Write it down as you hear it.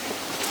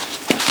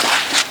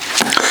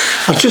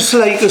I'd just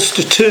like us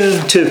to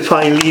turn to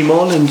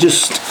Philemon and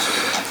just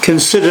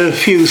consider a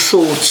few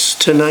thoughts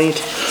tonight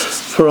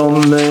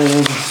from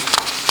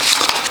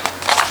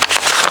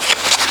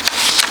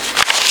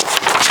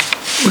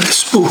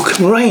this book.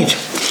 Right.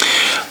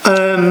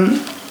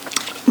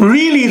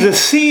 Really the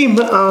theme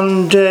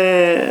and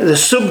the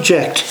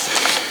subject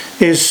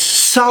is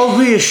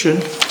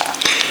salvation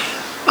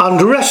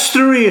and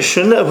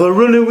restoration of a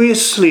runaway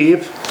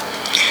slave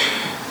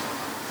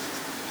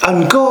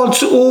and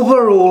God's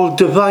overall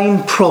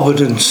divine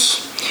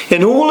providence.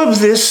 In all of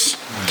this,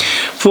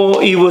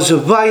 for he was a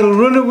vile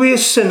runaway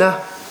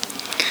sinner,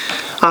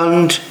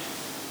 and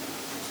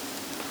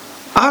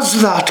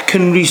as that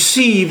can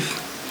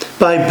receive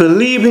by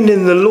believing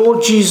in the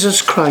Lord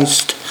Jesus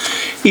Christ,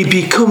 he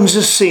becomes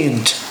a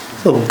saint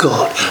of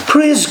God.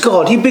 Praise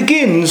God. He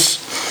begins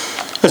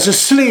as a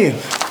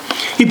slave.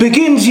 He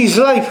begins his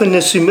life in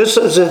Onesimus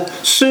as a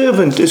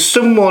servant, as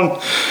someone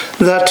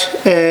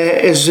that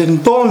is in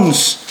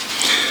bonds.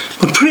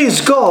 But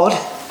praise God,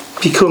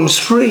 becomes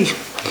free.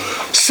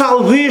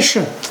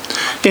 Salvation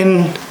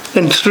in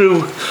and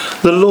through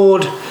the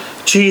Lord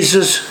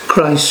Jesus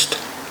Christ.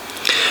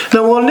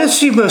 Now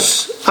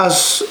Onesimus,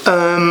 as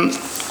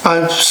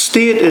I've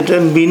stated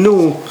and we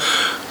know,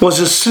 was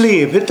a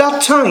slave. At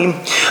that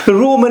time, the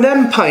Roman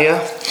Empire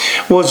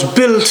was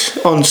built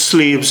on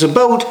slaves.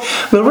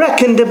 They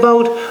reckoned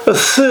about a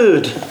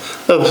third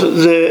of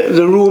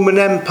the Roman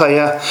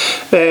Empire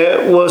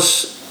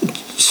was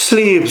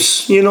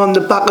slaves, on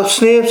the back of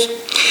slaves.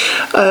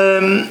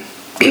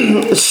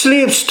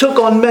 Slaves took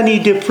on many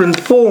different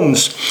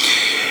forms.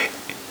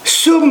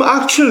 Some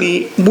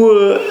actually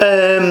were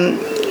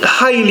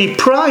highly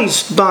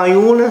prized by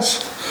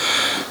owners.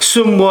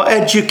 Some were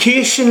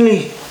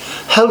educationally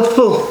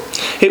helpful.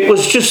 It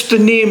was just the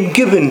name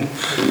given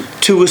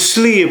to a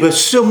slave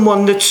as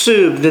someone that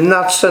served in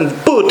that sense.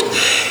 But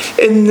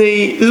in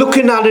the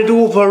looking at it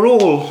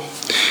overall,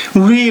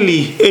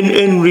 really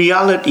in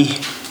reality,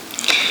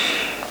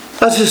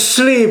 as a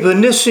slave,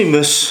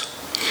 Onesimus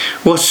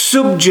was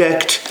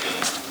subject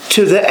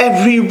to the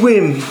every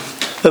whim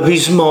of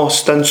his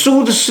master, and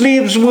so the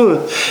slaves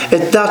were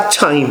at that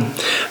time.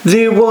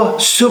 They were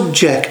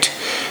subject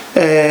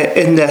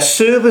in their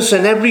service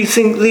and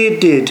everything they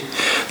did.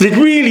 They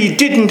really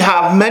didn't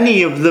have,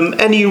 many of them,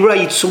 any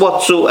rights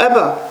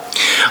whatsoever.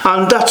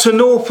 And that's an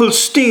awful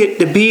state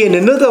to be in.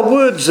 In other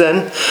words,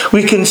 then,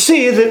 we can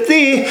say that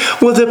they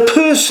were the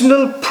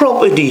personal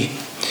property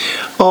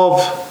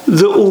of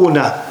the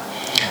owner.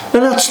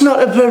 And that's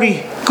not a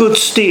very good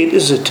state,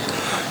 is it?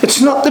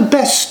 It's not the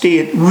best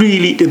state,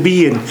 really, to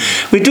be in.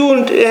 We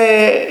don't...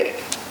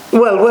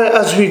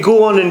 as we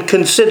go on and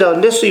consider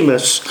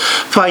Onesimus,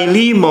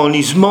 Philemon,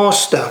 his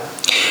master,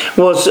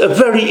 was a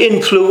very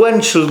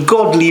influential,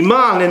 godly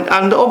man,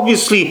 and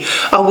obviously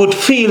I would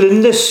feel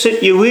in this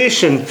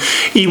situation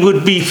he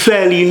would be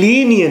fairly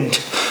lenient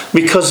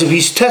because of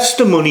his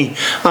testimony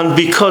and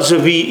because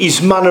of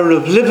his manner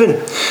of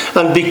living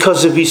and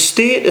because of his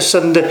status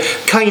and the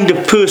kind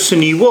of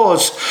person he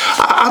was.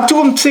 I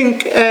don't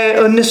think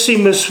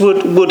Onesimus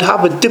would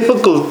have a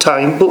difficult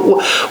time,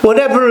 but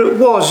whatever it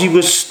was, he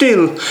was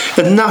still,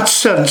 in that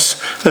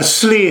sense, a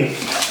slave.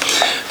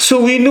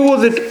 So we know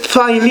that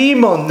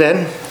Philemon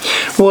then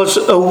was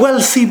a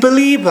wealthy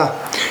believer.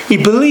 He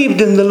believed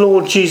in the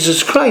Lord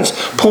Jesus Christ.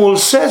 Paul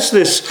says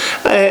this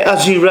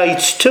as he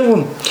writes to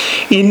him.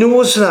 He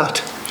knows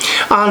that.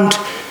 And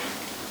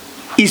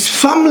his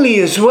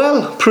family as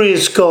well,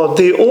 praise God,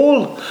 they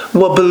all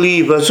were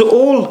believers,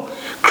 all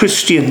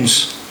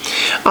Christians.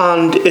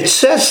 And it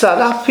says that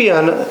up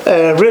here,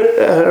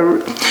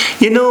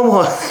 you know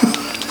what,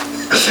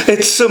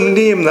 it's some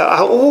name that I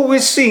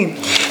always see.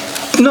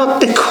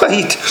 Not to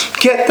quite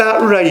get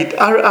that right.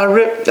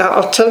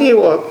 I'll tell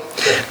you what,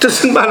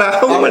 doesn't matter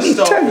how many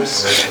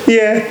times.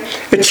 Yeah,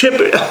 a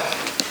chip.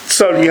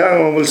 Sorry,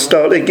 hang on, we'll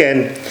start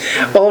again.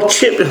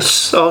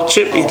 Archippus,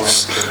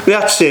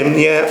 that's him,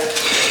 yeah,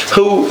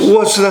 who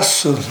was the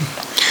son.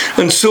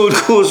 And so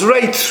it goes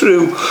right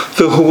through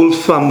the whole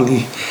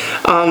family.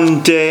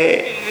 And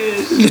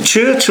the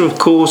church, of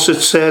course,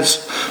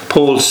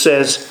 Paul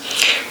says,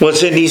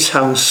 was in his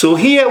house. So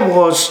here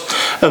was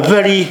a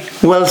very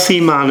wealthy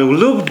man who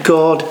loved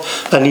God,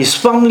 and his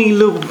family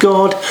loved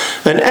God,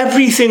 and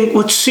everything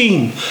would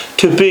seem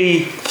to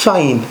be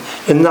fine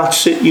in that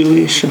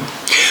situation.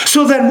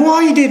 So then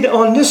why did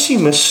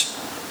Onesimus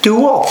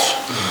do off?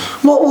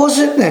 What was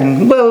it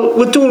then? Well,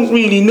 we don't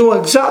really know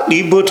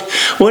exactly, but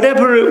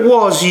whatever it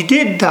was, he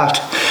did that,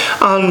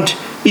 and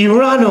he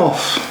ran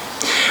off.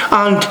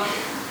 And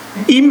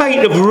he might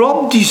have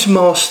robbed his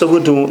master,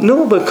 we don't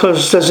know,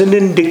 because there's an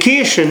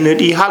indication that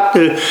he had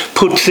to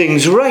put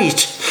things right.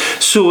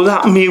 So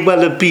that may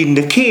well have been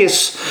the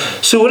case.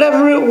 So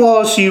whatever it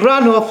was, he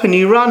ran off and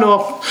he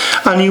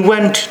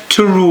went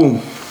to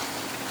Rome.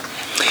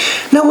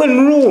 Now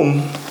in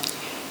Rome,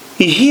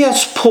 he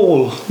hears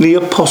Paul, the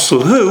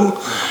apostle, who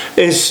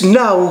is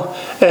now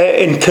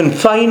in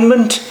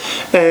confinement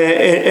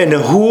in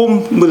a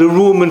home with a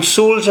Roman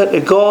soldier to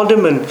guard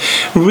him and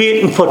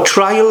waiting for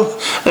trial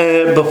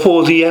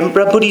before the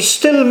emperor, but he's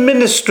still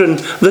ministering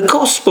the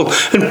gospel.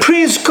 And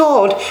praise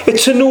God,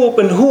 it's an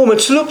open home.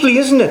 It's lovely,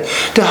 isn't it,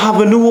 to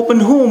have an open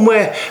home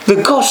where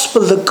the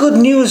gospel, the good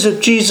news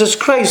of Jesus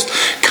Christ,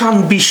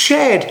 can be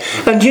shared.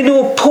 And you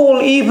know,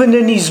 Paul, even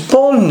in his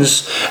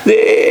bonds,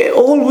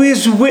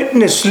 always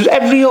witnessed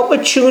every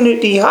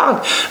opportunity he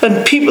had,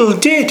 and people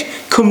did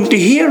come to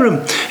hear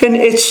him. And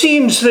it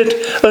seems that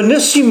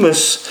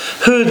Onesimus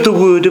heard the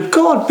word of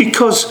God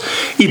because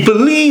he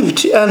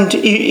believed and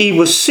he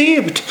was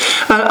saved.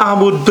 And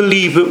I would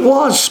believe it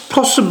was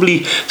possibly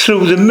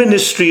through the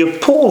ministry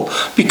of Paul,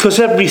 because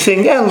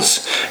everything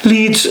else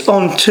leads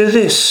on to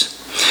this.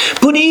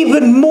 But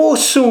even more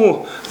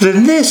so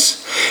than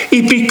this,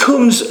 he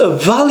becomes a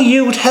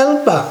valued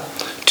helper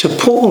to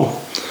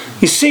Paul.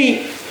 You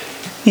see,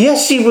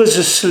 yes, he was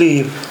a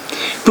slave,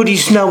 but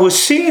he's now a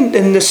saint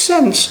in the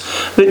sense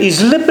that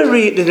he's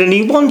liberated and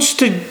he wants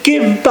to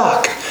give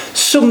back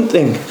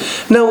something.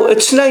 Now,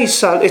 it's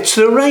nice, it's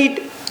the right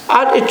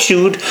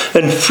attitude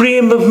and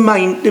frame of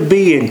mind to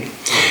be in.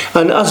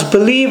 And as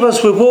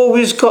believers, we've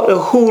always got to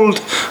hold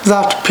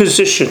that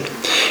position.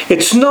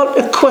 It's not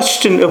a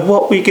question of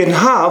what we can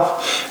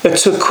have,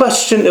 it's a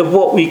question of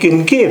what we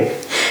can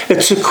give.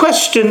 It's a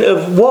question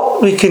of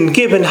what we can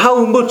give and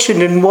how much,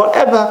 and in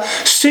whatever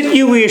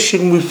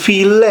situation we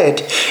feel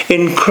led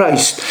in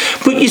Christ.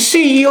 But you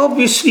see, he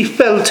obviously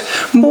felt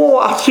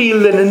more, I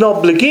feel, than an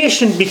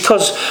obligation,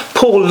 because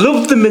Paul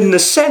loved them in the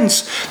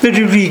sense that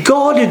he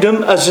regarded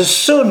them as a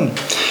son.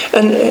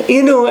 And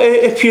you know,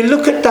 if you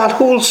look at that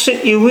whole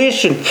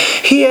situation,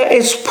 here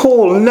is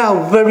Paul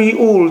now very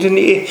old in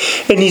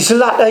his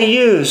latter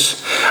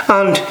years,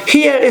 and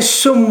here is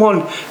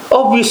someone,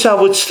 obviously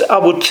I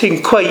would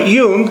think quite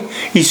young,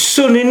 his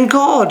son in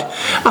God.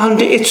 And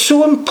it's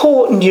so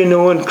important, you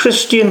know, in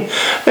Christian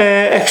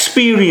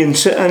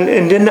experience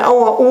and in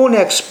our own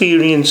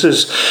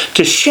experiences,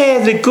 to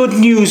share the good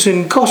news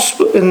in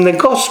the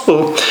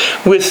gospel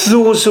with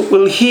those that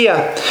will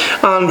hear,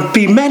 and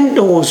be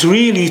mentors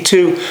really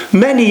to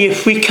many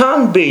if we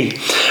can be.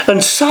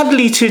 And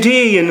sadly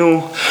today, you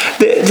know,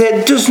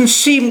 there doesn't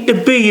seem to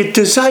be a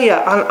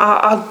desire, and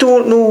I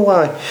don't know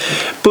why,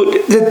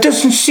 but there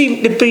doesn't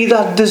seem to be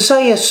that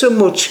desire so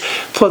much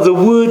for the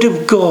word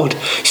of God.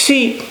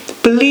 See,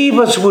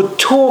 believers would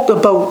talk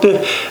about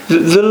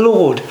the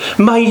Lord.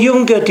 My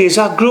younger days,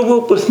 I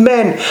grew up with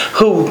men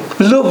who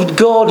loved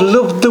God,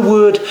 loved the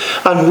word,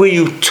 and where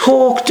you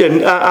talked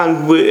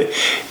and were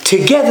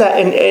together,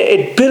 and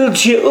it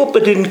builds you up,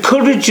 it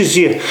encourages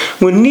you.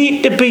 We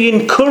need to be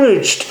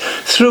encouraged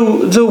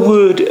through the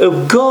word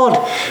of God.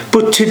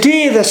 But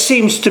today there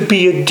seems to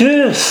be a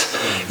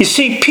dearth. You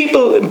see,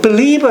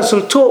 believers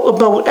will talk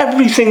about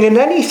everything and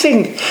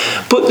anything,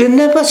 but they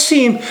never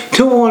seem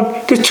to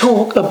want to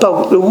talk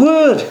about the word.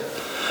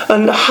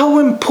 And how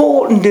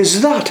important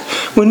is that?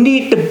 We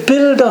need to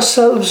build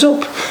ourselves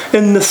up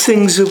in the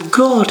things of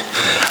God.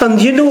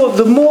 And you know,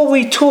 the more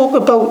we talk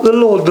about the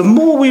Lord, the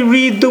more we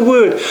read the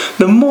word,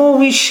 the more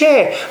we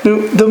share,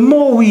 the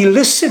more we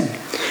listen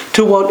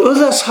to what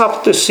others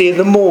have to say,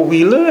 the more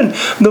we learn,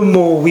 the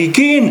more we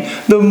gain,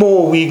 the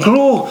more we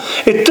grow.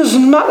 It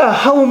doesn't matter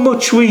how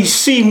much we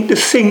seem to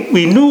think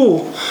we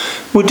know,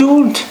 we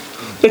don't.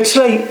 It's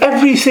like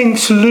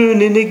everything's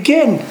learning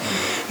again.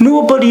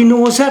 Nobody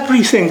knows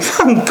everything.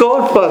 Thank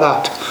God for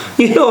that.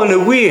 You know, in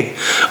a way.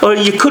 Or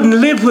you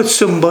couldn't live with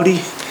somebody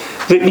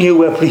that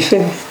knew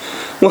everything.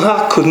 Well,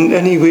 I couldn't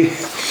anyway.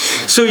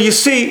 So you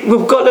see,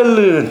 we've got to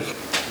learn.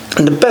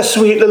 And the best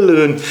way to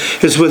learn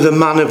is with a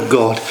man of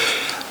God.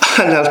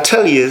 And I'll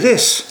tell you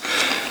this,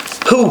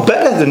 who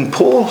better than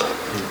Paul,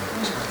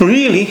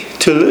 really,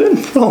 to learn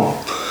from?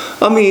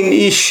 I mean,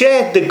 he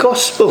shared the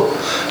gospel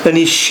and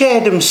he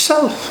shared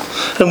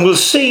himself. And we'll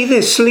see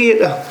this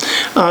later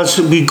as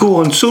we go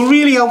on. So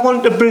really, I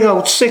want to bring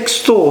out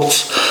 6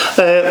 thoughts,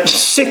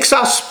 6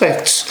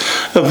 aspects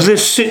of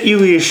this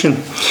situation.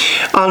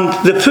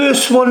 And the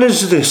first one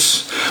is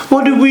this.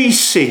 What do we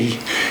see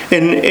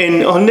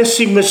in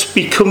Onesimus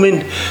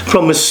becoming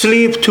from a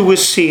slave to a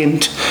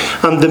saint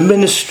and the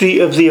ministry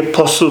of the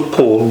Apostle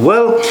Paul?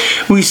 Well,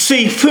 we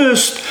see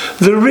first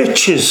the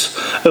riches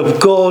of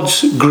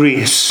God's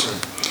grace.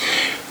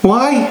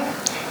 Why?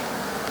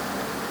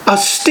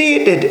 As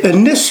stated,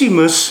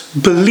 Onesimus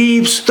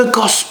believes the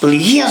gospel. He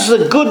hears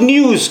the good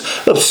news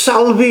of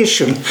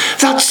salvation.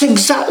 That's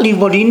exactly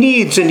what he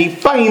needs, and he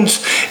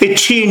finds it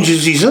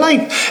changes his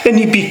life and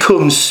he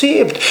becomes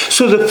saved.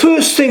 So the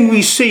first thing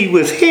we see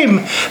with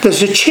him,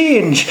 there's a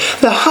change.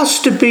 There has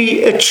to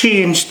be a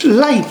changed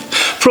life.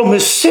 From a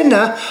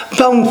sinner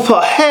bound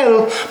for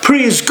hell,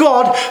 praise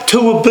God,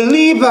 to a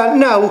believer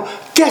now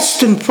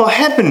destined for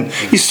heaven.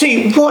 You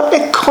see, what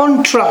a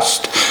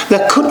contrast.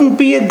 There couldn't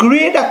be a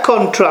greater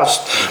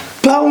contrast.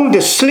 bound,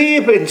 a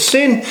slave in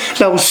sin,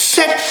 now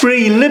set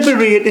free,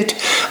 liberated,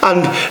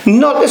 and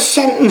not a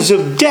sentence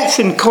of death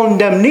and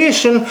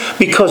condemnation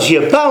because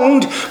you're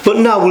bound, but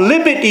now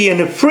liberty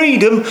and a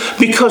freedom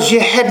because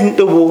you're heading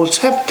towards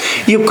heaven.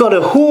 You've got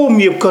a home,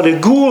 you've got a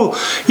goal,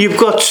 you've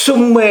got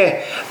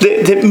somewhere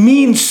that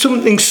means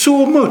something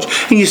so much.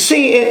 And you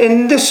see,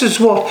 and this is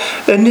what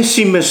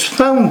Onesimus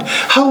found.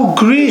 How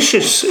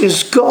gracious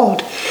is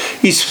God.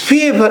 His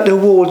favour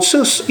towards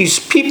us, his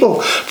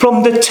people,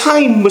 from the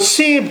time we're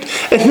saved.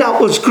 And that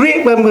was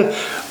great when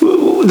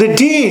the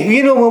day,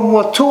 when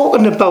we're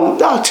talking about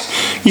that.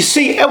 You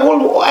see,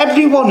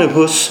 every one of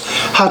us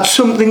had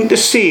something to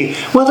say.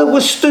 Whether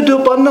we're stood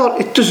up or not,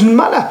 it doesn't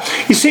matter.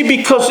 You see,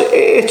 because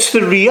it's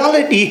the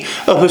reality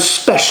of a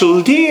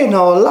special day in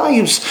our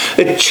lives.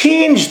 It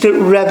changed, it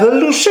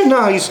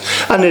revolutionised,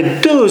 and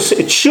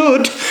it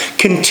should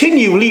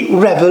continually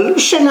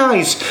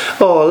revolutionise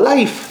our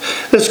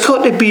life. There's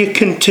got to be a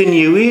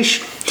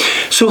continuation.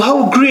 So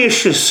how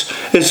gracious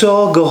is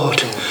our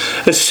God?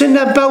 A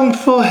sinner bound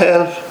for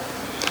hell,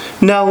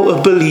 now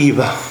a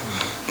believer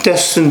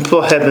destined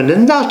for heaven.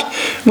 And that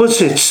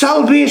was it.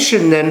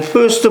 Salvation then,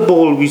 first of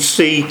all, we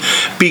see,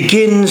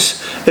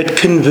 begins at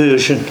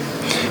conversion.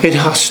 It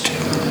has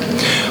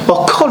to.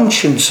 Our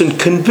conscience and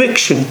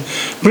conviction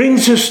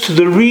brings us to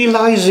the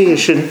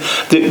realization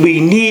that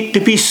we need to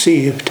be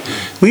saved.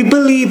 We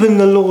believe in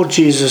the Lord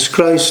Jesus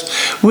Christ.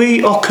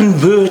 We are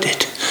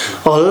converted.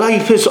 Our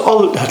life is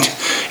altered.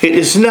 It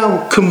is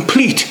now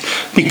complete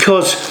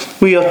because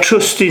we are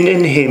trusting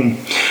in Him.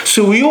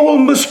 So we all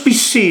must be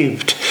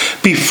saved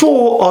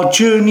before our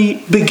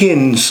journey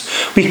begins.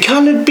 We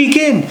cannot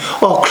begin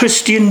our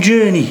Christian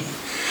journey.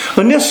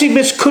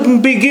 Onesimus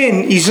couldn't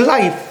begin his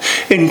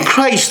life in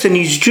Christ and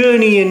his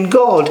journey in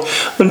God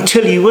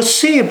until he was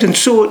saved, and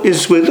so it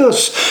is with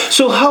us.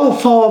 So how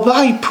far have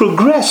I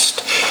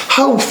progressed?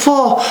 How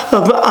far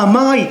am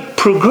I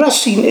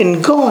progressing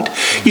in God?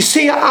 You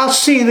see, I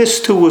say this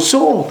to us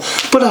all,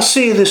 but I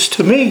say this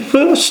to me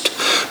first,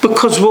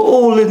 because we're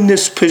all in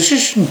this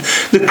position.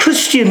 The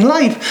Christian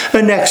life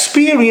and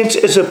experience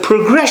is a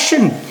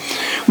progression.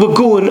 We're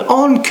going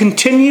on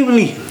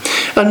continually,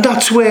 and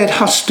that's where it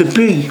has to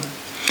be.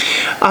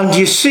 And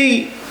you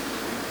see,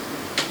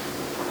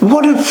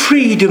 what a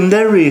freedom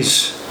there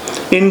is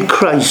in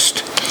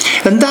Christ.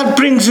 And that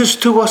brings us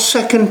to our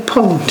second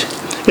point,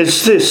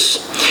 is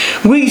this.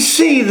 We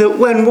see that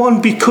when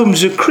one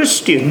becomes a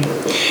Christian,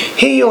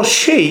 he or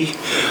she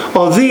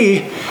or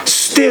they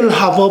still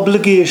have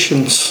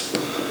obligations.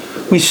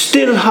 We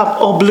still have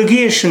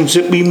obligations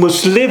that we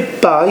must live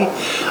by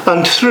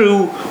and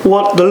through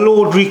what the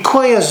Lord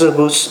requires of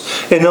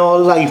us in our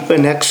life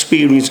and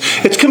experience.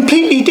 It's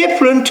completely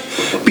different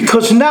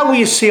because now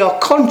you see our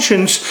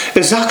conscience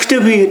is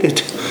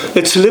activated.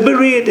 It's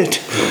liberated.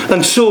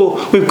 And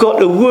so we've got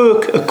to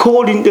work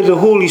according to the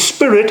Holy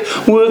Spirit,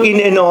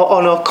 working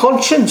on our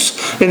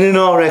conscience and in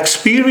our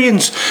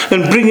experience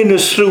and bringing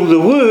us through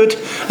the Word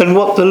and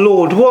what the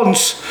Lord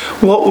wants,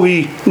 what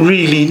we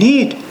really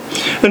need.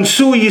 And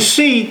so you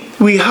see,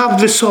 we have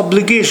this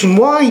obligation.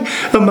 Why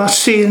am I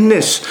saying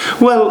this?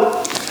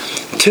 Well,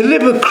 to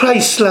live a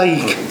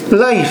Christ-like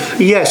life,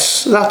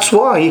 yes, that's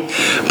why.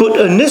 But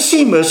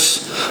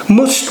Onesimus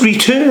must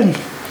return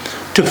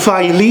to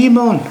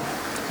Philemon.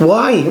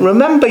 Why?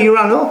 Remember, he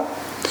ran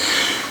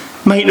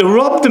off. Might have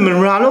robbed him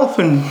and ran off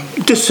and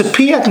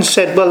disappeared and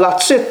said, well,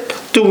 that's it,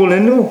 don't want to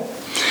know.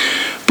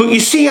 But you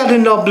see, he had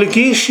an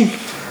obligation.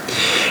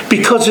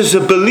 Because as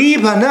a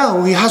believer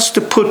now, he has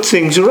to put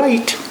things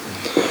right.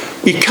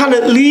 You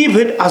cannot leave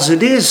it as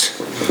it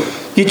is.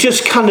 You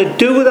just cannot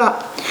do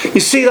that. You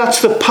see, that's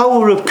the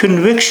power of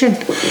conviction.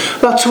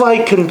 That's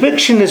why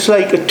conviction is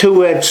like a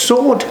two-edged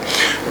sword.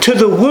 To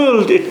the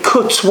world, it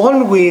cuts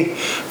one way,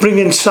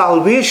 bringing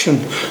salvation.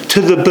 To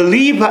the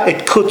believer,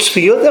 it cuts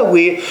the other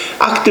way,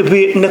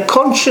 activating the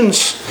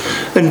conscience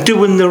and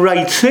doing the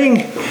right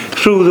thing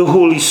through the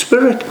Holy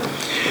Spirit.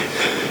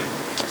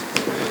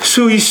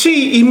 So you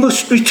see, he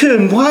must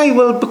return. Why?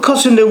 Well,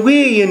 because in a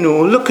way,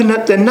 looking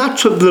at the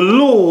natural, the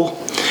law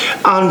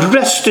and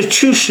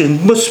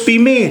restitution must be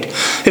made.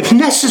 If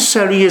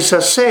necessary, as I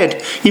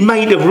said, he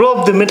might have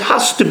robbed them, it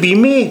has to be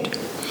made.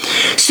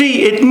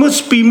 See, it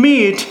must be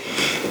made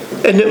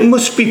and it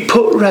must be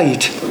put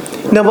right.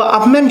 Now,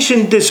 I've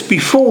mentioned this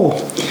before,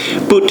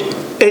 but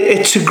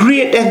it's a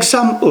great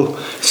example.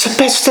 It's the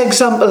best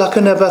example I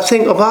can ever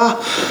think of. I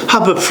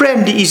have a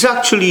friend, he's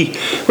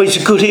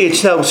a good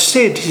age now,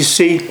 Sid, you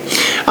see.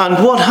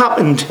 And what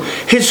happened?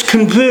 His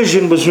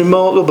conversion was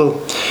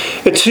remarkable.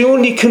 It's the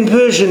only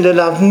conversion that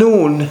I've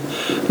known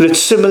that's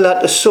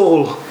similar to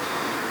Saul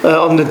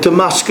on the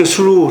Damascus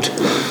Road.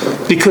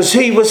 Because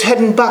he was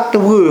heading back to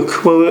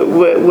work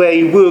where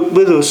he worked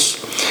with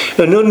us.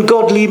 An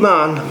ungodly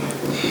man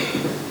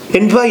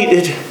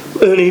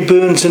Ernie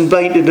Burns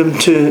invited him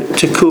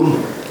to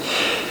come.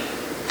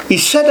 He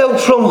set out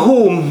from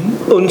home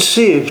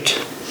unsaved.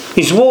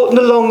 He's walking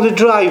along the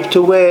drive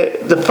to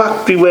the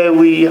factory where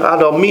we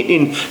had our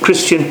meeting,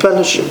 Christian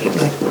Fellowship.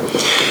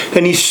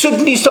 And he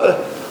suddenly started,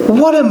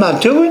 what am I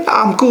doing?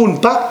 I'm going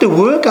back to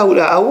work out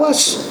of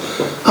hours.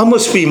 I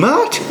must be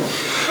mad.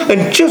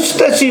 And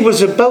just as he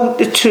was about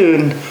to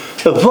turn,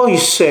 a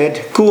voice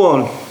said, go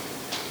on.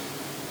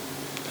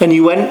 And he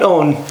went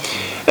on.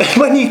 And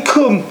when he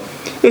come,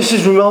 this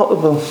is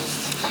remarkable.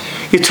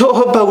 You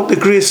talk about the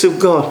grace of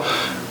God.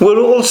 We're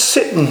all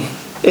sitting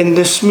in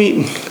this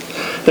meeting.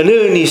 And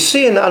Ernie's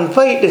saying, I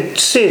invited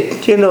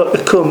Sid,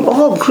 to come.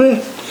 Oh,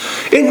 great.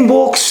 In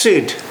walks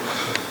Sid.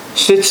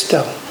 Sits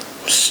down.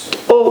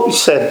 Oh, he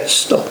said,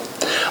 stop.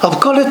 I've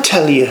got to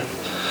tell you,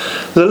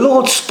 the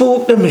Lord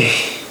spoke to me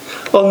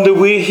on the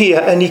way here,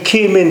 and he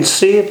came in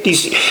saved.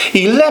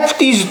 He left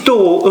his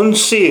door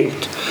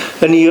unsaved,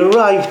 and he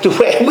arrived to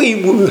where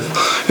we were,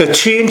 a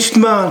changed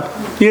man.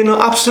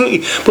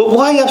 Absolutely. But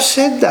why I've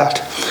said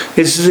that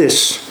is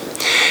this.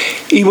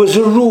 He was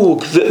a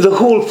rogue. The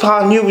whole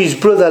family knew his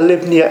brother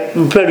lived near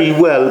very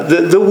well. The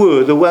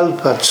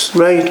Wellpats,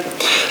 right?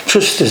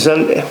 Trusters,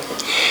 and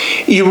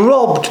he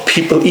robbed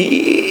people.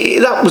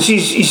 That was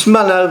his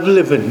manner of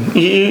living.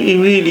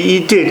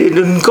 He did.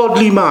 An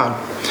ungodly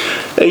man.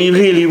 He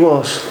really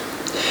was.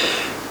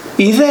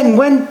 He then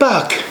went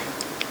back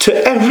to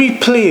every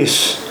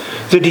place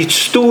that he'd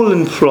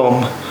stolen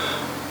from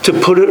to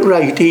put it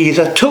right. He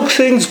either took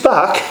things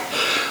back,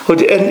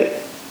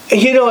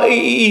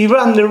 he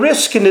ran the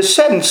risk in a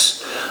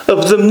sense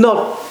of them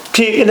not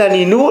taking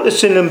any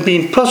notice and him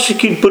being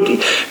prosecuted.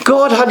 But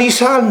God had his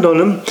hand on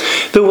him.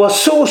 They were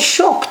so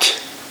shocked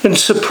and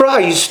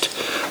surprised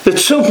that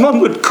someone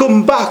would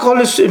come back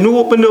honest and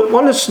open up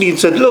honestly and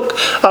said, look,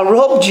 I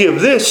robbed you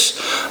of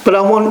this, but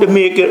I want to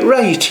make it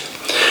right.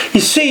 You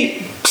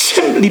see,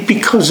 simply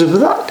because of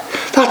that.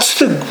 That's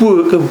the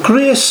work of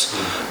grace.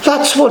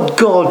 That's what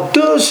God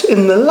does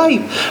in the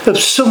life of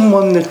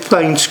someone that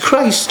finds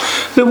Christ.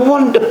 They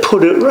want to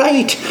put it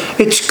right.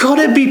 It's got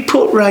to be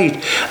put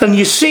right. And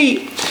you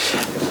see,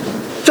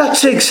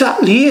 that's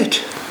exactly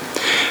it.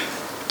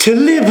 To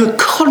live a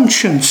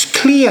conscience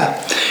clear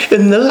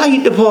in the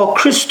light of our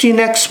Christian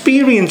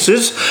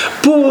experiences,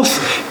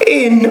 both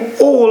in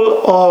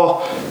all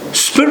our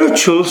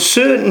spiritual,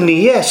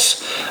 certainly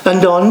yes,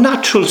 and our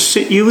natural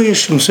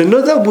situations. In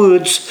other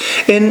words,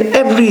 in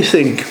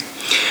everything.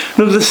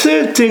 Now the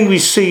third thing we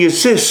see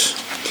is this.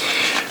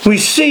 We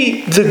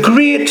see the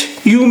great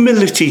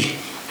humility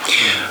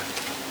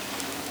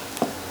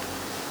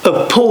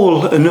of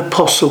Paul, an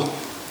apostle.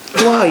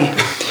 Why?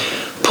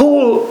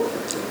 Paul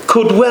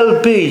could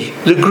well be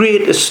the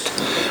greatest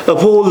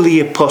of all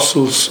the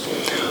apostles,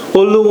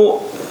 although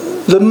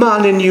the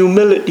man in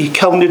humility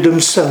counted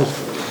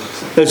himself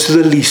as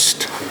the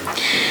least.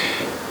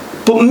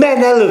 But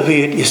men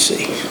elevate, you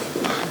see,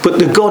 but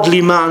the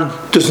godly man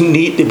doesn't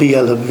need to be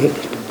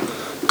elevated.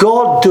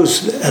 God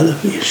does the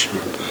elevation.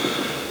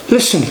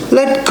 Listen,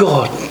 let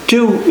God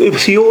do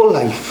with your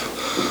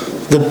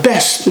life the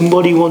best in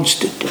what he wants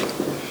to do,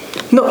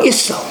 not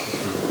yourself.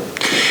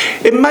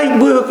 It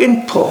might work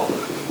in Paul,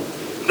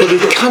 but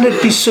it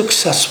cannot be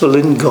successful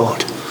in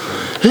God.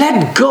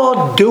 Let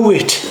God do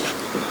it.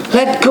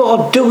 Let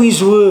God do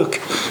his work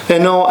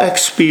in our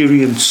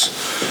experience.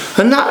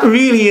 And that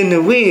really, in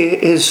a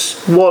way,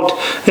 is what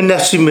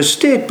Onesimus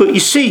did. But you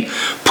see,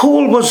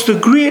 Paul was the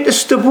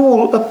greatest of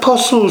all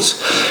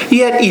apostles,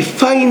 yet he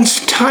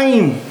finds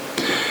time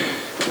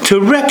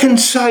to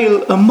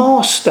reconcile a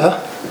master,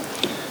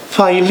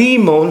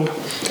 Philemon,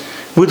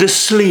 with a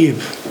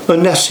slave,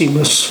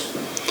 Onesimus.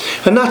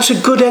 And that's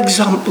a good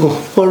example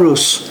for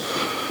us.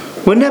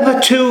 We're never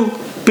too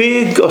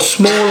big or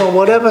small or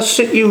whatever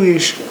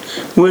situation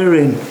we're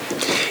in.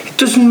 It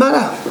doesn't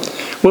matter.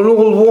 We're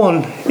all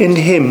one in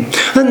him.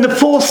 And the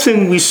fourth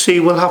thing we see,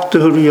 we'll have to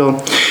hurry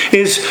on,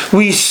 is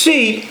we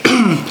see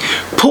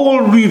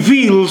Paul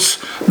reveals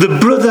the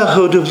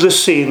brotherhood of the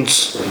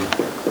saints.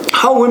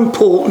 How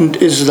important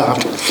is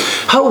that?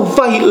 How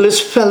vital is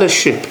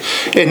fellowship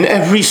in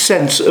every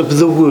sense of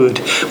the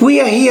word? We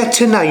are here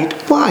tonight.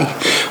 Why?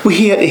 We're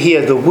here to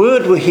hear the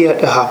word. We're here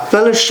to have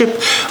fellowship,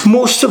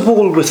 most of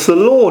all with the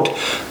Lord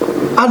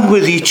and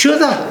with each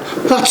other.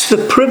 That's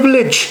the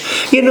privilege.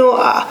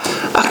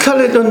 I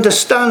cannot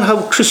understand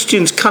how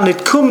Christians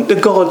cannot come to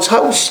God's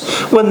house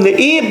when they're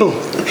able.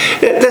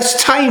 There's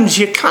times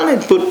you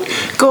cannot, but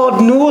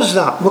God knows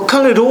that. We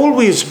cannot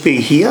always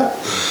be here.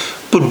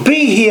 But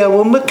be here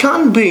when we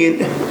can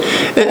be.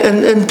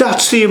 And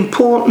that's the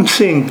important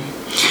thing.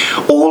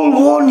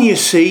 All one, you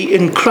see,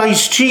 in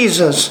Christ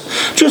Jesus.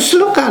 Just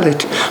look at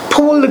it.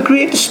 Paul, the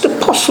greatest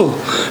apostle.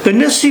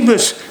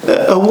 Onesimus,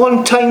 a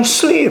one-time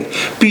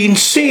slave, being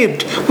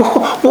saved.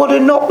 What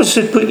an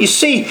opposite. But you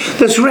see,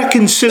 there's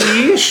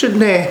reconciliation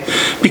there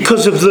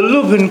because of the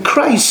love in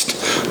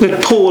Christ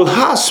that Paul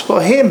has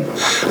for him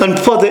and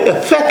for the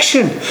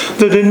affection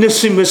that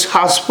Onesimus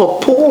has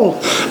for Paul.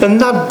 And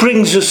that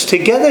brings us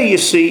together, you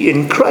see,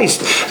 in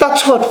Christ.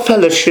 That's what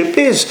fellowship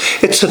is.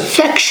 It's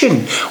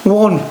affection,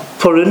 one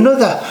for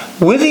another,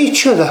 with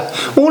each other.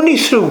 Only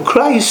through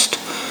Christ.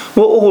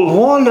 We're all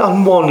one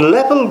on one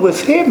level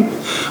with him.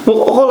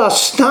 All our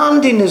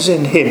standing is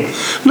in him.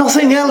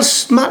 Nothing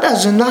else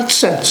matters in that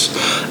sense.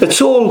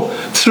 It's all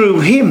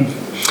through him.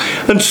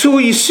 And so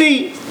you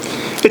see,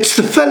 It's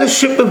the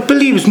fellowship of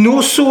believers.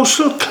 No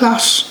social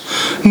class.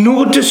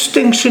 No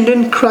distinction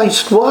in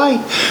Christ.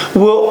 Why?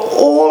 We're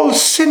all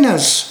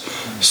sinners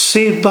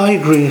saved by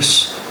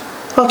grace.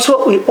 That's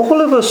what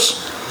all of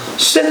us,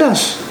 sinners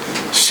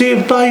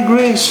saved by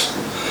grace.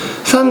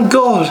 Thank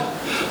God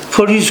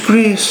for his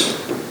grace.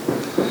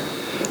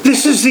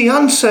 This is the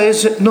answer,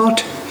 is it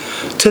not,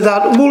 to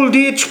that old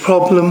age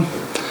problem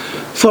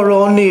for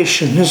our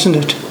nation, isn't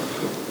it?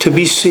 To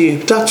be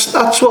saved.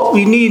 That's what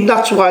we need.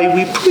 That's why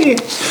we pray.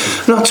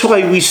 That's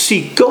why we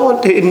seek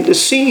God to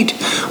intercede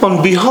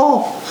on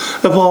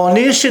behalf of our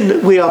nation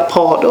that we are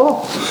part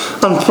of,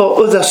 and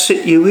for other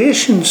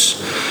situations.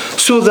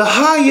 So the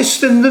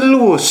highest and the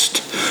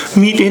lowest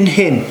meet in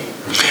him.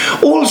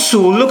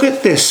 Also, look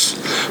at this.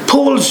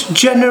 Paul's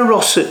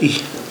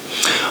generosity.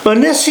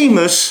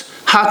 Onesimus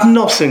had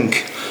nothing.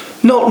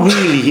 Not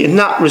really in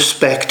that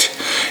respect.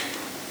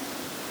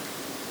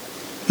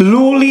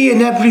 Lowly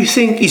in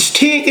everything, he's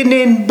taken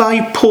in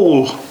by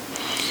Paul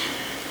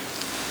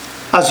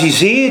as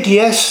his aid,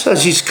 yes,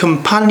 as his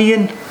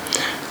companion,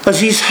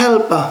 as his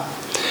helper,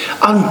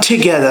 and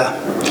together.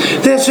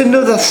 There's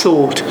another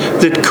thought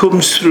that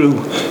comes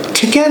through.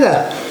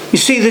 Together. You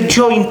see, the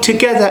joined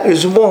together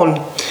as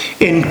one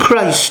in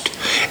Christ,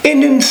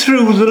 in and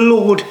through the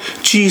Lord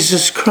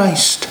Jesus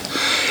Christ,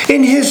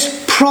 in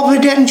his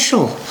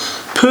providential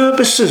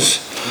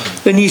purposes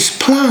and his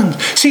plan.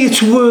 See,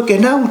 it's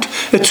working out.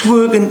 It's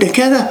working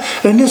together.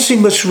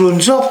 Onesimus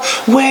runs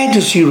off. Where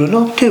does he run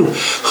off to?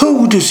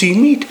 Who does he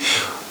meet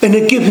in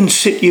a given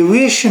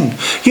situation?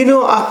 You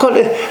know, I've got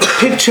a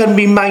picture in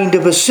my mind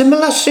of a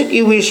similar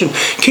situation.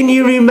 Can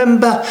you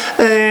remember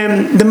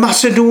the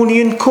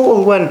Macedonian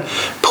call when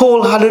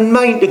Paul had in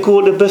mind to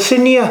go to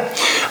Bithynia,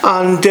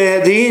 and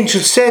the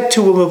angel said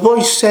to him, a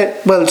voice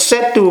said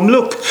to him,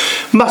 look,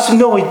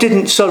 no, he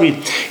didn't, sorry.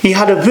 He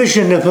had a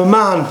vision of a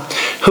man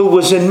who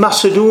was in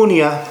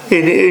Macedonia,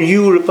 in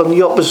Europe on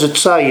the opposite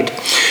side.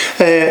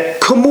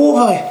 Come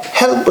over,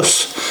 help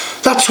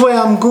us. That's where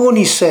I'm going,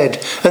 he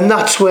said, and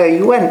that's where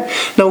he went.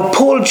 Now,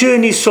 Paul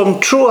journeys from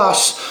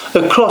Troas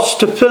across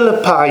to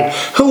Philippi.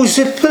 Who's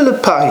at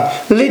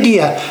Philippi?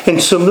 Lydia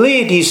and some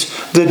ladies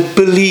that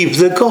believe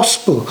the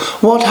gospel.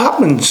 What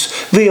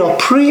happens? They are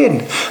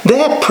praying.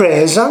 Their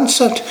prayers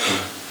answered.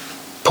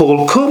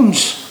 Paul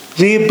comes.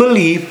 They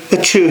believe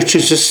a church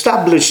is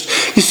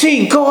established. You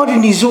see, God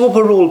in his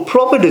overall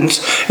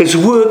providence is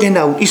working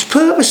out his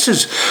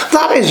purposes.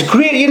 That is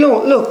great. You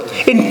know, look,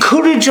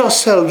 encourage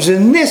ourselves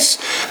in this,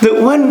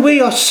 that when we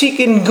are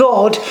seeking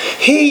God,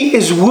 he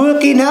is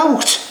working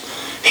out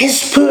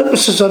his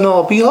purposes on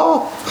our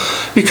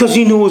behalf, because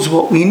he knows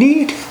what we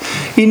need.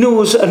 He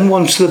knows and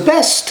wants the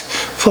best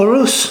for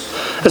us.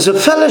 As a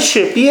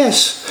fellowship,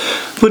 yes,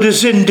 but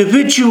as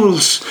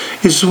individuals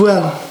as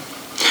well.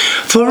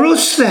 For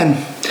us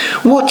then,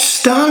 what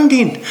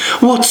standing,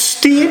 what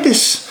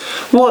status,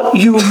 what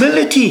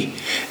humility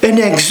in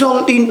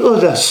exalting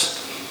others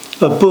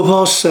above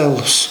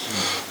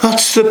ourselves.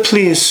 That's the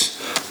place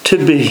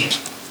to be.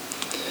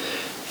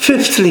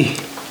 Fifthly,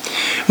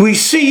 we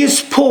see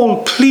as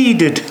Paul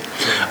pleaded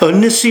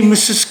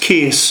Onesimus'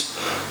 case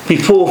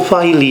before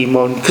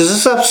Philemon, because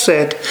as I've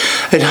said,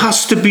 it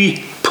has to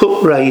be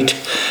put right.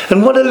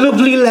 And what a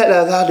lovely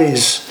letter that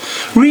is.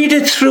 Read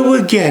it through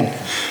again.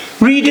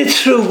 Read it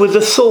through with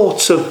the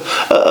thoughts of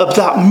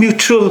that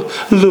mutual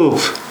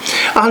love.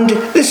 And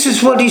this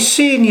is what he's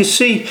saying, you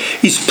see.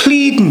 He's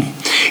pleading.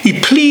 He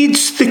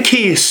pleads the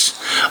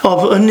case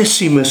of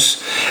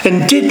Onesimus.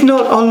 And did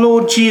not our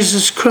Lord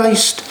Jesus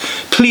Christ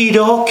plead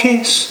our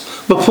case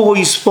before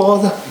his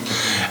Father?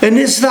 And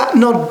is that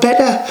not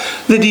better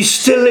that he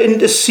still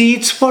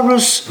intercedes for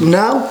us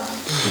now?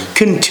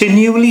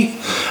 Continually.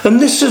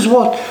 And this is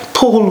what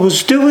Paul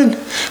was doing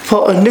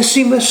for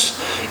Onesimus.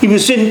 He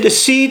was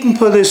interceding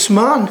for this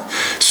man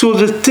so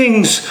that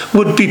things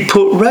would be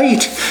put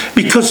right,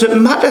 because it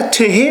mattered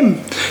to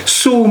him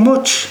so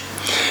much.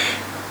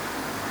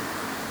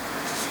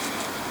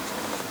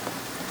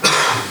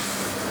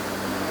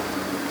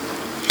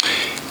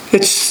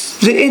 It's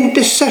the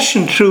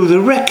intercession through the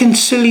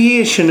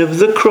reconciliation of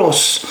the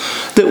cross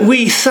that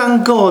we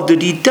thank God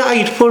that he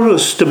died for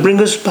us to bring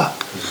us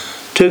back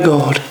to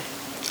God.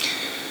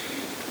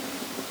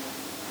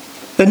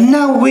 And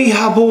now we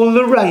have all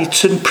the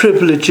rights and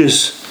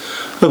privileges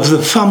of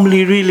the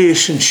family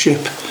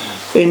relationship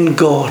in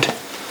God.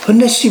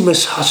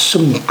 Onesimus has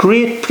some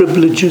great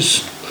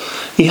privileges.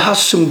 He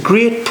has some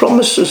great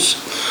promises.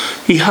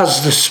 He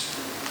has this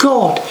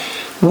God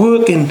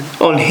working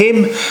on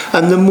him,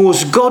 and the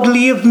most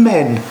godly of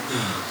men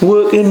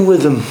working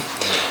with him.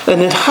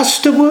 And it has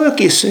to work,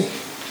 you see.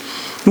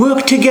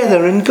 Work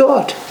together in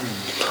God.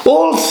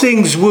 All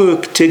things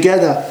work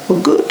together for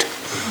good,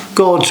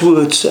 God's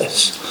word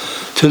says,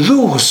 to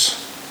those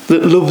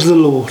that love the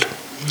Lord.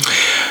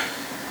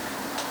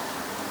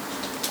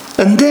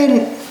 And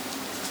then,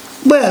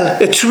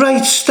 well, it's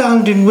right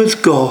standing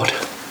with God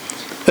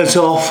as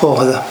our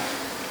Father.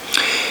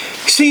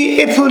 See,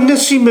 if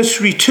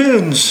Onesimus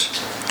returns,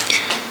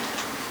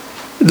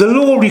 the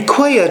law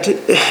required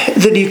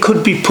that he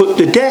could be put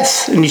to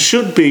death, and he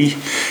should be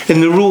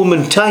in the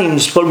Roman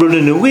times for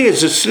running away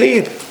as a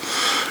slave.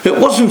 It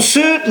wasn't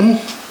certain,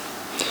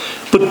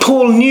 but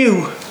Paul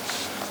knew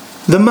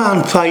the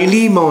man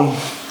Philemon.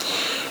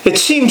 It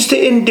seems to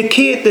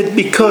indicate that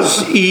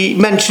because he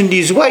mentioned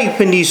his wife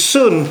and his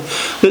son,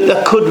 that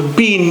there could have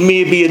been,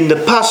 maybe in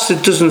the past,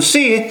 it doesn't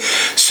say,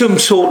 some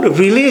sort of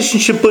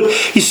relationship. But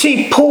you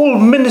see, Paul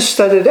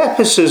ministered at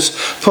Ephesus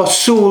for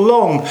so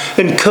long,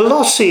 and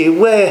Colossae,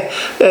 where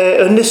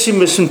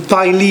Onesimus and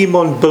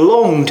Philemon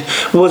belonged,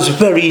 was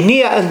very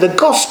near, and the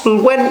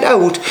gospel went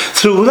out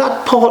through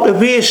that part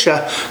of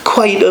Asia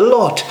quite a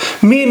lot,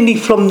 mainly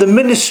from the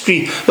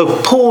ministry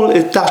of Paul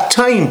at that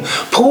time.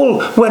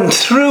 Paul went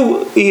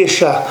through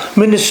Asia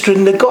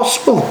ministering the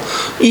gospel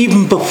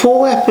even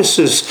before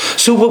Ephesus.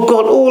 So we've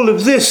got all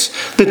of this,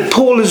 that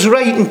Paul is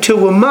writing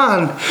to a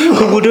man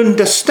who would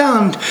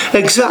understand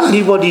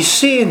exactly what he's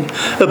saying,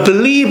 a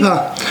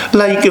believer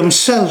like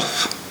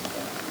himself.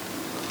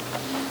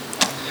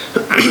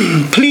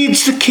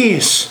 Pleads the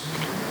case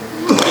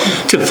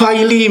to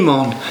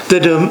Philemon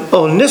that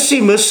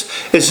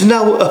Onesimus is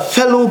now a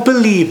fellow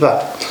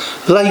believer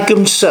like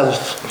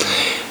himself.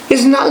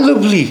 Isn't that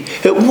lovely?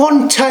 At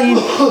one time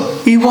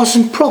he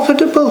wasn't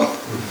profitable,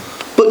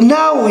 but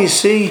now we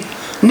see,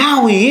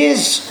 now he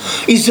is.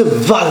 He's of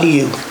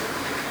value.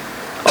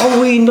 Are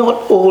we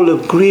not all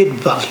of great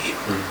value?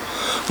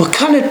 Well,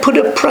 can it put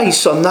a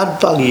price on that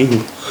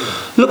value?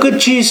 Look at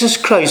Jesus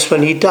Christ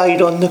when he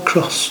died on the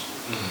cross.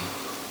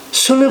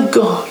 Son of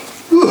God,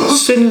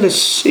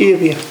 sinless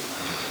Saviour.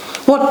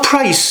 What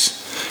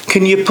price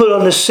can you put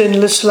on a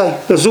sinless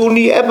life? There's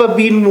only ever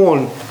been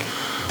one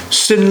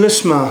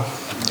sinless man,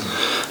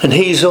 and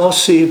he's our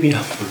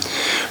Saviour.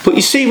 But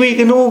you see, we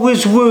can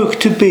always work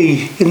to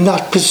be in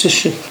that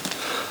position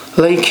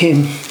like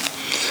him,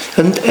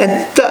 and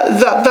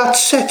that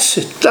sets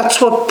it. That's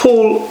what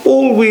Paul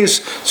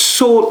always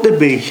sought to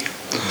be,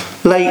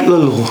 like the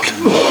Lord.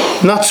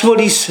 And that's what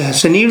he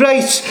says. And he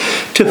writes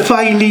to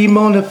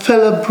Philemon, a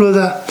fellow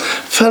brother,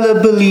 fellow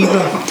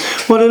believer.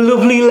 What a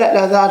lovely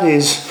letter that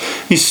is.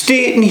 He's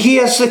stating,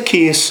 here's the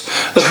case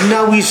of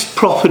now he's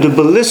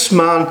profitable. This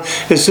man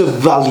is of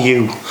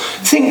value.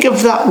 Think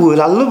of that word.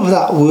 I love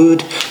that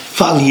word,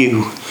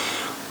 value.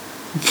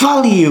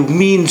 Value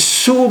means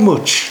so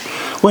much.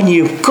 When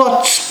you've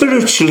got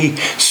spiritually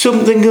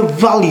something of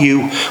value,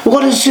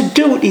 what does it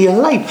do to your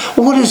life?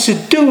 What does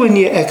it do in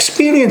your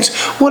experience?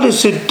 What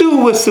does it do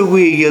with the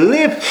way you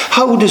live?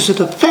 How does it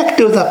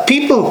affect other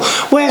people?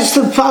 Where's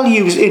the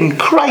values in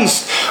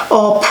Christ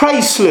are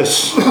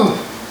priceless.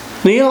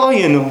 They are,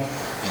 you know.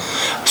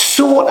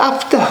 Sought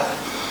after.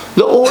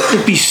 They ought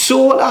to be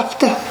sought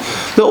after.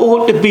 They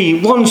ought to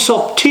be, once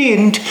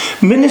obtained,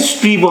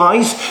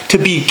 ministry-wise, to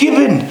be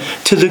given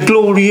to the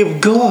glory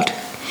of God.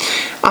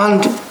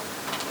 And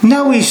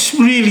now he's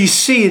really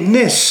saying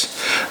this,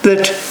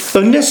 that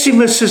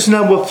Onesimus is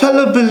now a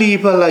fellow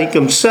believer like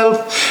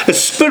himself, a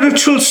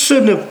spiritual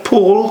son of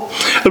Paul,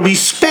 a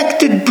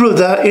respected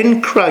brother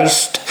in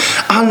Christ,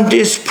 and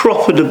is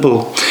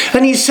profitable.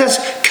 And he says,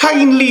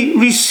 kindly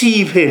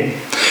receive him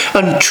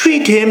and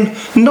treat him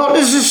not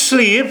as a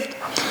slave,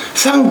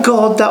 thank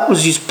God that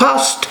was his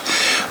past,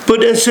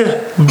 but as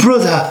a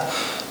brother,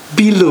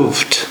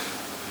 beloved.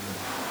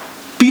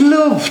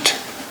 Beloved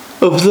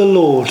of the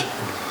Lord.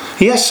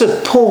 Yes,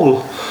 said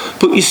Paul,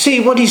 but you see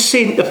what he's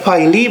saying to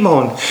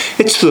Philemon,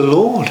 it's the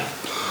Lord.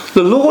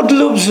 The Lord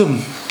loves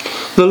him.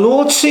 The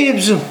Lord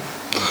saves him.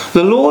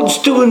 The Lord's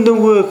doing the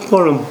work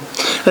for him.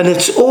 And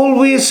it's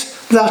always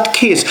that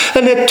case.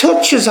 And it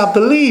touches, I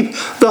believe,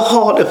 the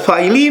heart of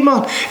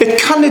Philemon. It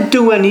cannot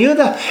do any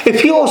other.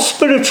 If you're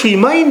spiritually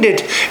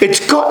minded,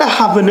 it's got to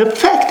have an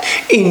effect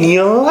in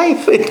your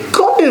life. It's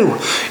got to.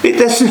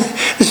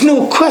 There's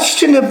no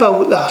question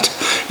about that.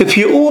 If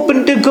you're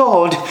open to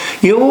God,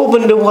 you're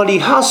open to what he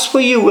has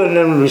for you, and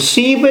then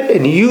receive it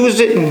and use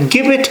it and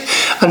give it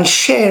and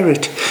share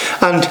it.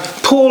 And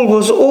Paul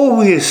was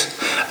always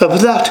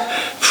of that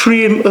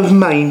frame of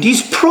mind.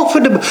 He's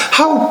profitable.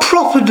 How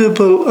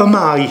profitable am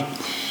I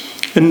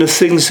in the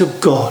things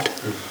of God?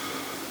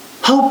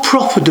 How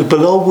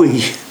profitable are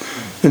we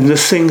in the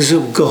things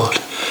of God?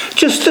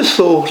 Just a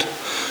thought,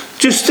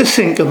 just to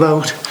think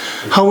about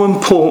how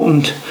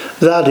important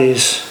that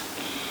is.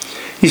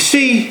 You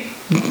see,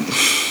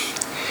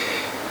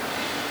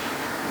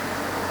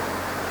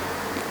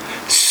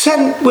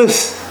 sent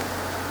with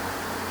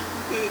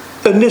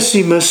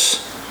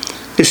Onesimus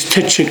is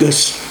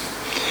Tychicus.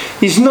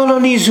 He's not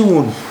on his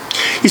own.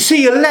 You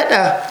see, a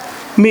letter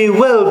may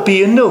well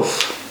be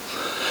enough,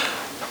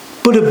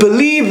 but a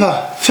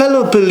believer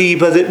fellow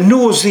believer that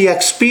knows the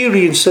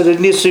experience that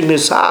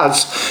Onesimus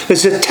has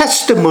is a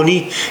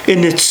testimony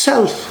in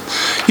itself.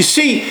 You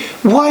see,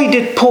 why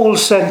did Paul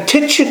send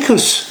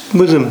Tychicus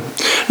with him?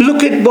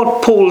 Look at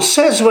what Paul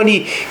says when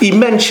he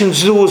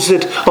mentions those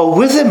that are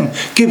with him,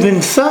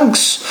 giving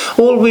thanks,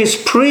 always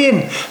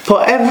praying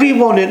for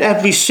everyone in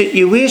every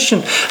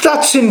situation.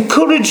 That's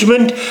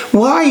encouragement.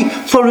 Why?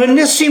 For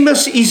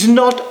Onesimus, he's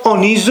not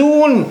on his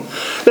own.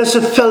 There's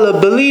a fellow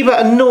believer,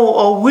 and nor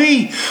are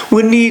we.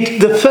 We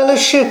need the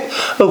fellowship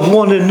of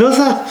one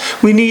another.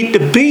 We need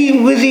to be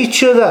with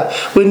each other.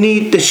 We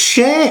need to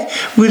share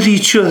with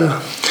each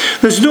other.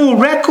 There's no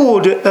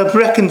record of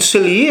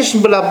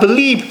reconciliation, but I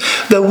believe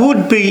there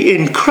would be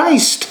in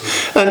Christ,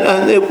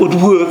 and it would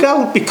work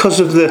out because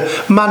of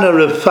the manner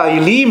of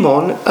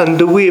Philemon and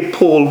the way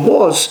Paul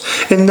was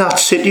in that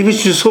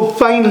situation. So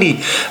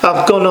finally,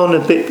 I've gone on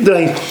a bit.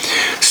 Right.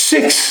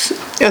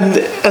 Sixth, and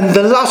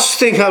the last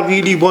thing I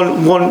really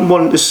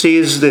want to say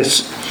is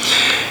this.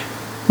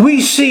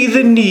 We see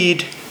the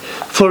need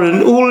for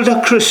an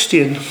older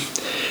Christian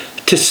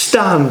to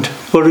stand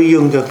for a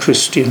younger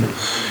Christian.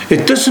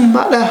 It doesn't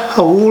matter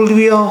how old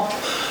we are,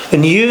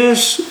 and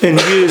years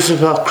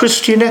of our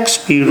Christian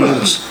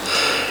experience.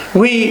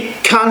 We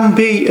can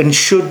be and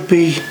should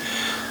be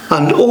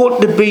and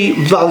ought to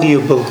be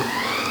valuable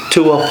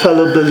to our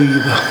fellow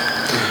believer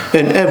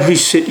in every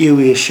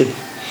situation.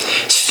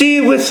 Stay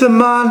with the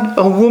man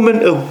or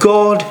woman of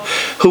God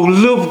who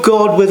love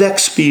God with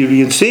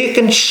experience. They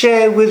can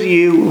share with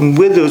you and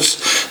with us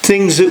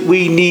things that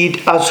we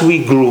need as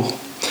we grow.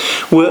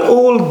 We're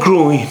all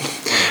growing,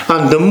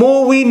 and the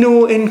more we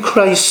know in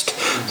Christ,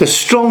 the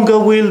stronger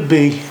we'll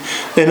be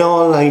in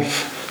our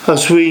life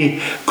as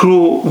we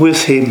grow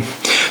with him.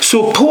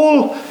 So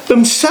Paul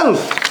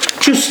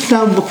himself, just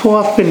now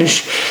before I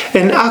finish,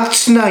 in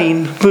Acts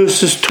 9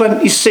 verses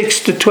 26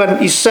 to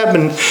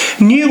 27,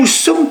 knew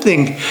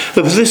something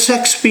of this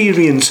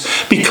experience,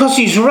 because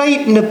he's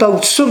writing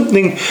about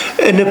something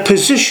in a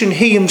position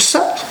he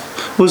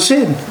himself was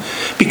in.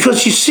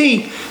 Because you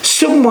see,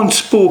 someone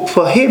spoke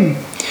for him.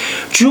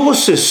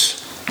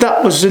 Joseph,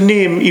 that was the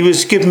name he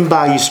was given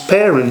by his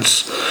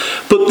parents,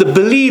 but the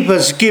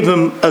believers give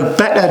him a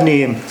better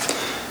name,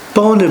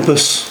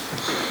 Barnabas,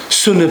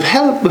 son of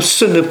help,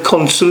 son of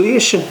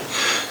consolation.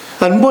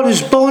 And what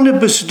does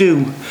Barnabas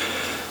do?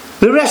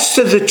 The rest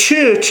of the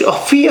church are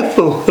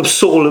fearful of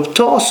Saul of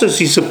Tarsus.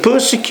 He's a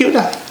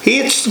persecutor,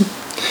 hates them.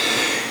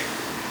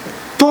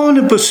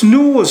 Barnabas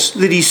knows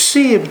that he's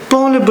saved.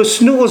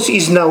 Barnabas knows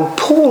he's now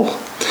Paul.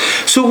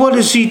 So what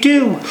does he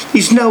do?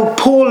 He's now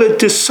Paul, a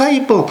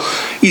disciple.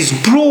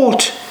 He's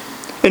brought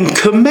and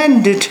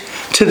commended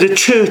to the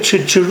church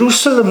at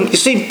Jerusalem. You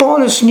see,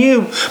 Barnabas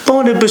knew,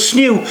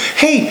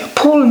 hey,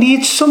 Paul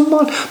needs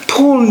someone.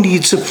 Paul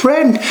needs a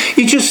friend.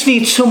 He just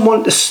needs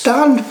someone to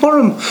stand for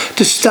him,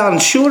 to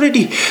stand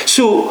surety.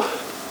 So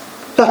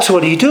that's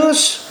what he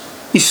does.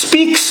 He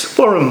speaks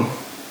for him.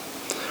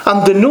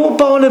 And they know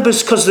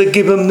Barnabas because they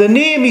give him the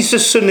name. He's the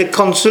son of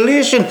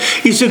consolation.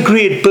 He's a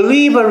great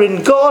believer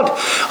in God.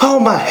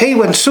 Oh my, hey,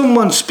 when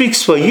someone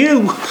speaks for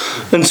you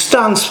and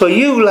stands for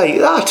you like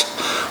that,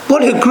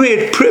 what a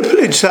great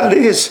privilege that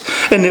is.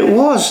 And it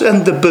was,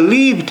 and they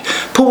believed.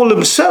 Paul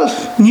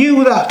himself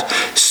knew that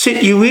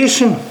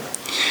situation.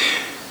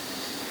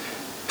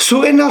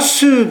 So in our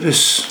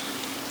service,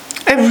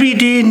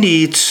 everyday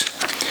needs,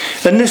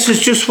 and this is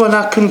just what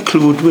I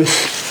conclude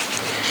with.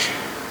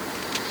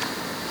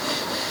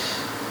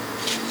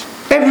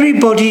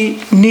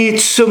 Everybody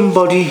needs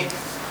somebody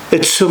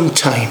at some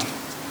time.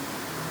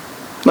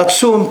 That's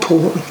so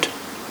important.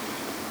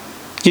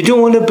 You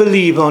don't want to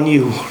believe on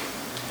you.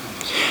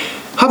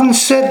 Having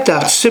said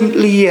that,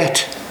 simply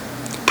yet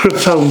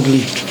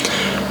profoundly,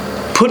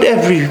 put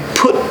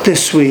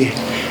this way,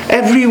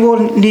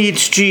 everyone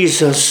needs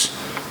Jesus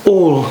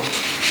all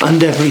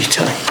and every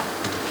time.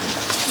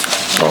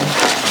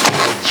 Amen.